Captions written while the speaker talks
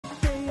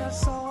I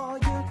saw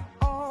you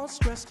all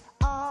stressed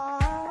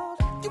out.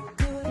 You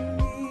couldn't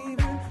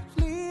even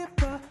leave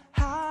the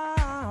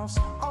house.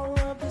 All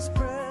of this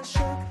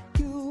pressure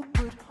you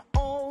put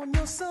on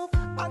yourself.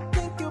 I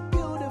think you're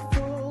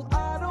beautiful.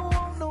 I don't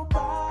want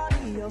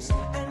nobody else.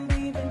 And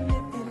even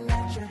if you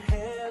let your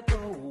hair go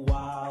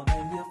wild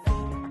and your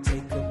feet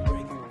take a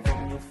break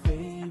from your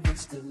favorite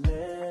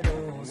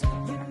stilettos,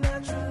 you're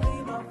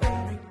naturally my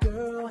favorite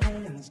girl,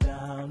 hands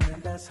down,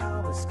 and that's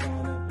how it's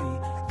gonna be.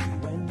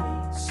 You and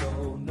me,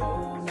 so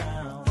no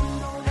now. You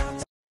don't have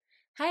to.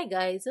 Hi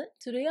guys,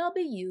 today I'll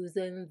be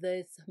using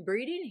this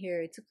braiding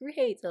hair to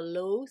create a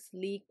low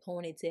sleek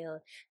ponytail,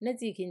 and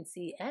as you can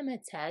see I'm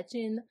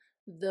attaching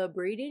the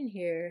braiding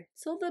hair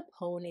to the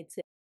ponytail.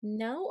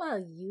 Now I'll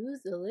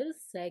use a little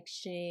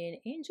section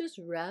and just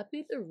wrap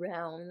it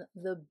around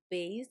the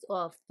base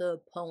of the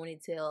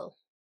ponytail.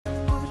 Put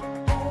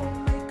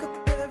on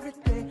makeup every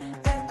day,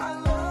 and I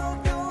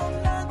love your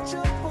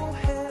natural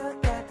hair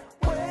that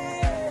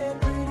way.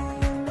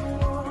 Pretty in the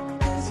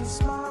world is your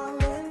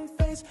smiling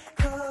face,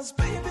 'cause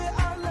baby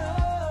I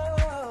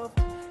love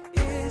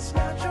it's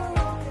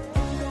natural.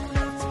 You don't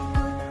have to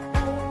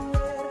put on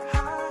red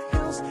high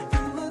heels.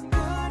 You look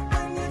good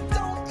when you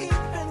don't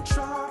even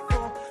try.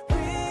 For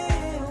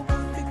real,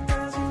 perfect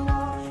as you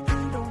are.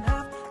 You don't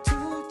have to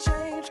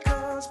change,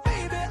 'cause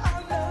baby I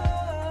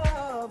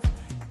love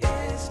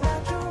it's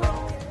natural.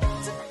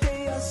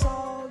 Today I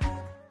saw you.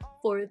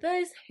 For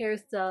this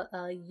hairstyle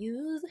I'll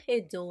use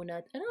a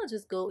donut, and I'll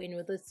just go in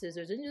with the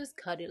scissors and just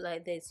cut it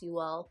like this, you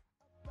all.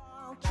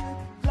 About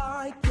you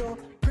like your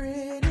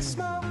pretty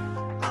smile.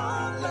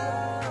 I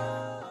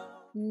love.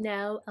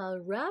 Now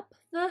I'll wrap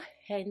the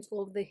ends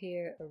of the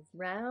hair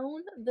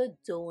around the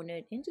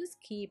donut and just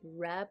keep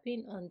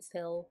wrapping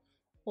until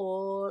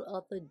all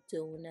of the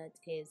donut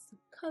is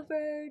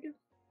covered.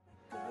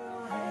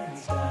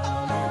 Hands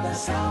down, and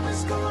that's how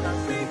it's gonna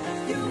be.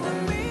 You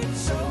and me,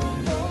 so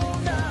no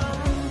now.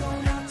 You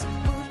don't have to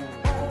put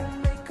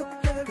on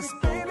makeup every 'cause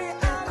baby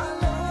I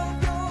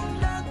love your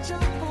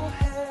natural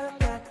hair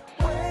that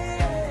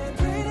way.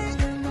 Pretty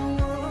in the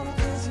world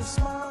is your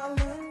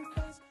smiling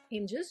face.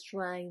 I'm just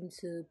trying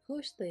to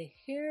push the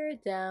hair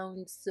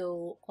down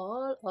so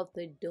all of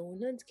the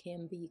donuts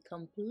can be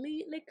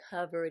completely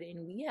covered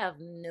and we have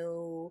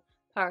no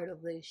part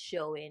of this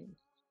showing.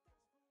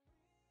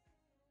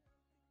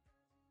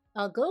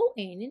 I'll go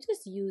in and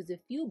just use a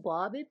few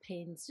bobby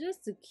pins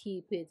just to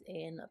keep it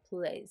in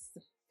place.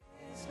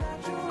 It's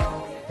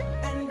natural,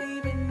 and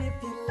even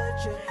if you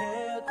let your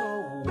hair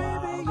go,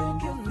 baby, you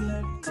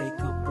can take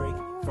a break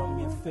from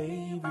your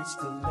favorite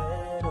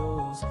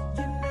stilettos.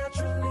 You're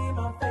naturally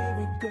my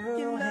favorite girl,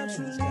 you're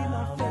naturally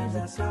my favorite. And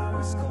that's how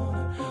it's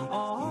gonna be.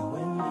 You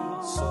and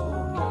me, so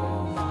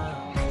no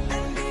now.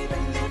 And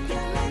even if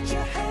you let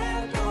your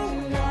hair go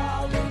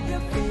wild and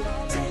your feet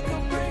take a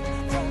break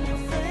from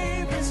your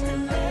favorite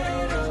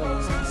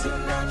stilettos,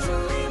 you're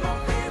naturally my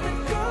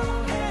favorite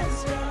girl,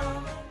 hands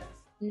down.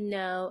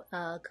 Now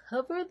I'll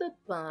cover the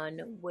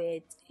bun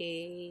with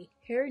a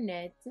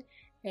hairnet,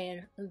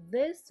 and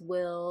this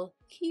will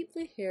keep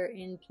the hair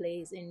in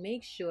place and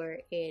make sure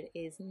it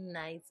is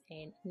nice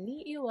and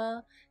neat, you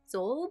all.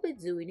 So all I'll be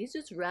doing is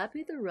just wrap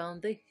it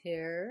around the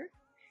hair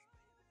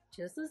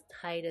just as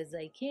tight as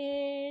I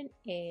can,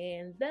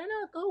 and then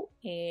I'll go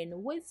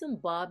in with some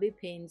bobby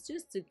pins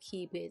just to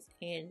keep it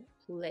in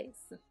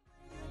place.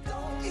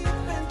 Don't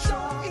even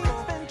try,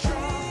 even try.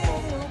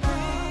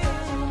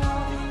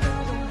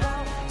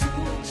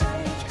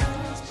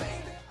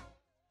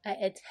 I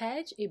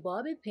attach a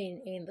bobby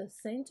pin in the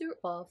center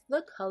of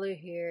the color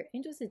hair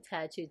and just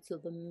attach it to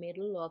the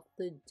middle of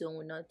the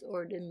donut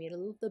or the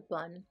middle of the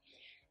bun.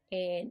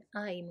 And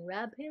I'm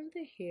wrapping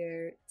the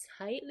hair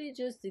tightly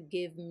just to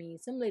give me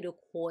some little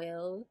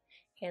coil.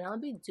 And I'll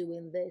be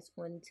doing this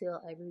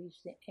until I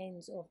reach the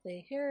ends of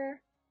the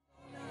hair.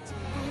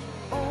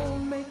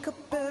 On makeup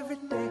every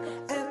day,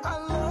 and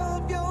I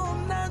love your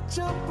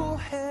natural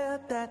hair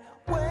that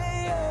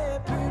way.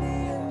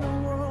 Pretty in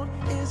the world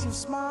is your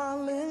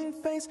smiling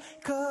face,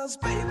 'cause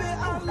baby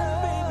I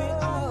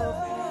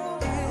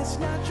love it's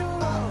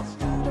natural.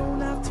 You don't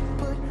have to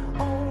put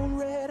on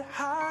red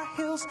high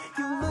heels.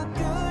 You look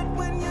good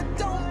when you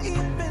don't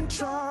even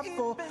try.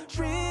 For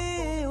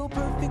real,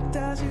 perfect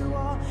as you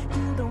are.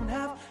 You don't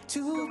have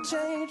to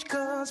change,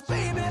 'cause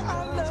baby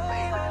I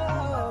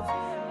love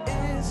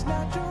it's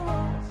natural.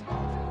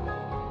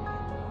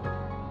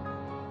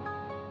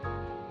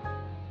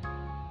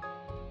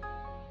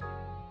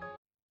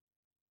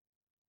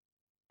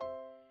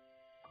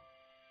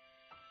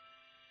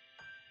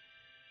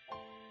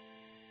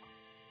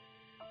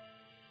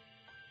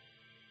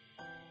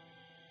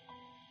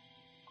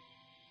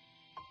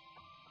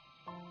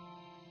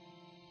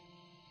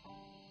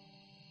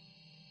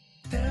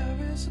 There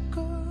is a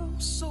girl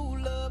so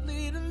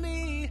lovely to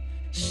me.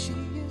 She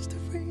is the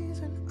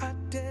reason I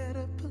dare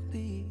to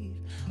believe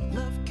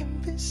love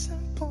can be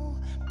simple,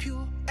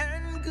 pure,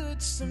 and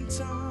good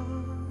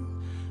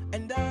sometimes.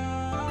 And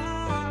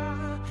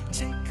I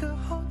take her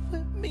heart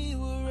with me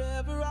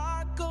wherever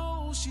I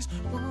go. She's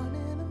one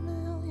in a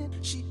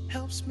million. She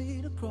helps helps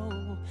me to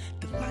grow.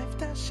 The life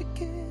that she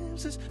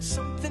gives is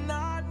something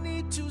I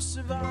need to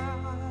survive.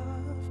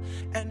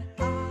 And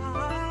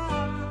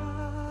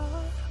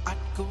I'd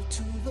go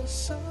to the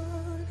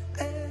sun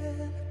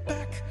and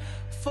back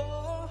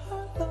for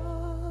her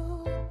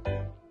love.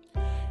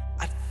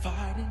 I'd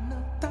fight in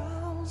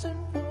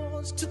 1,000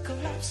 wars to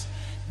collapse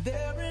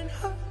there in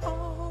her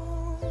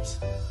arms.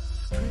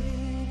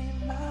 Pretty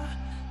my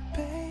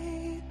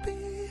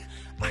baby,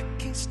 I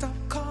can't stop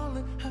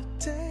calling her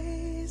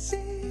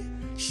Daisy.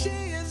 She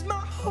is my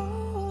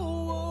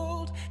whole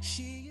world.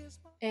 She is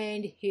my...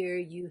 And here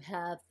you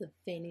have the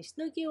finished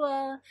look, you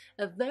all.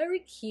 A very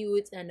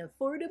cute and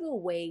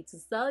affordable way to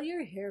style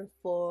your hair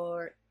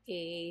for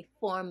a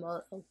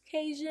formal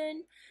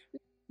occasion.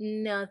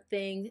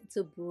 Nothing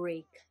to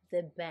break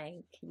the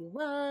bank, you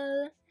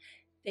all.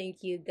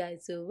 Thank you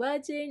guys for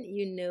watching.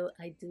 You know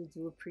I do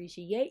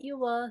appreciate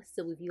you all.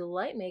 So if you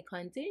like my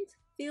content,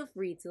 feel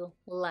free to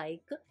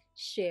like,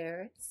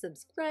 share,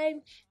 subscribe,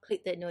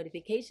 click that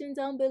notification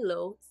down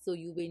below so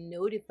you'll be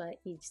notified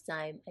each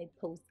time I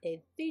post a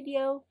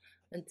video.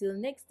 Until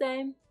next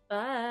time,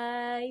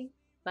 bye.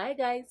 Bye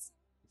guys.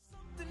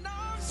 Something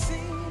I've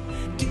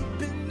seen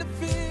deep in the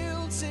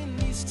fields in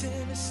East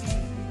Tennessee.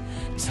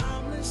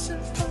 Timeless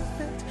and